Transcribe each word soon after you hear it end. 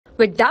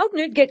With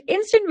Doubtnut, get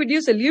instant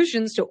video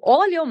solutions to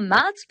all your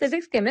maths,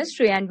 physics,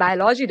 chemistry, and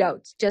biology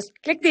doubts. Just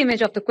click the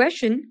image of the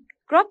question,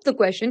 crop the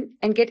question,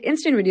 and get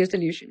instant video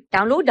solution.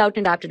 Download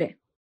Doubtnut app today.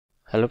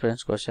 Hello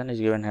friends, question is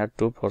given here.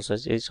 Two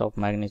forces each of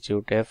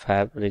magnitude f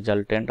have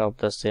resultant of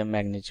the same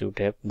magnitude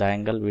f. The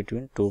angle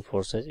between two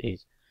forces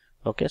is.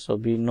 Okay, so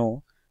we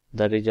know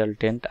the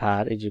resultant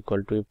r is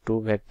equal to, if two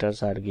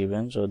vectors are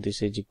given, so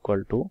this is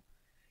equal to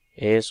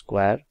a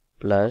square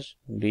plus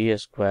b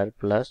square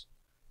plus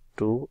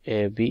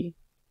 2ab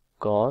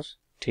cos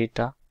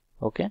theta.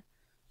 Okay,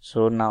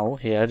 so now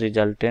here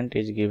resultant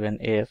is given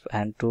f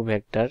and two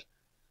vectors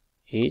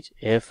is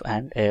f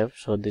and f,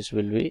 so this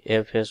will be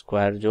f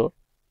square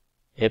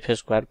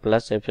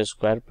plus f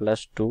square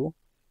plus 2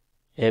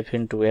 f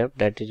into f,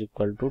 that is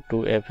equal to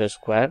 2f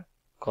square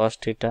cos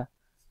theta.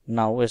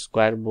 Now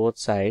square both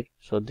sides,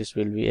 so this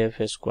will be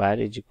f square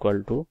is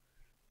equal to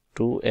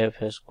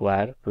 2f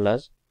square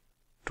plus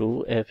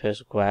 2f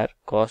square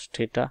cos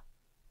theta.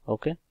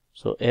 Okay,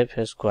 so f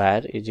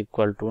square is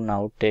equal to,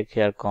 now take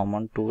here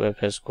common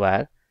 2f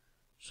square,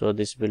 so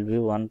this will be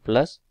 1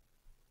 plus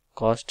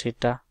cos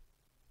theta.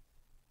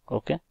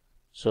 Okay,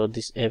 so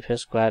this f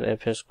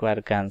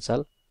square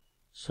cancel,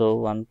 so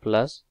 1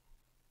 plus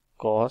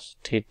cos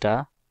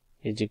theta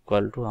is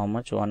equal to how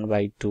much? 1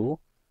 by 2.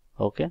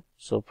 Okay,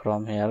 so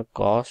from here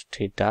cos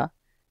theta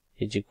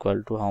is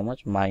equal to how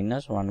much?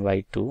 Minus 1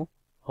 by 2.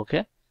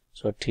 Okay,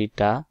 so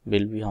theta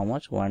will be how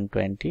much?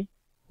 120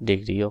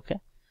 degree. Okay,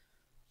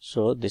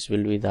 so this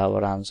will be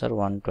our answer,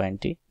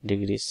 120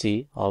 degree.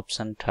 C,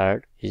 option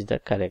third is the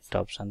correct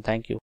option.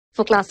 Thank you.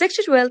 For class 6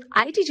 to 12,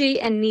 IIT JEE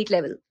and NEET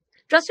level.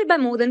 Trusted by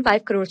more than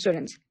 5 crore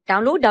students.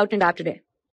 Download Doubtnut app today.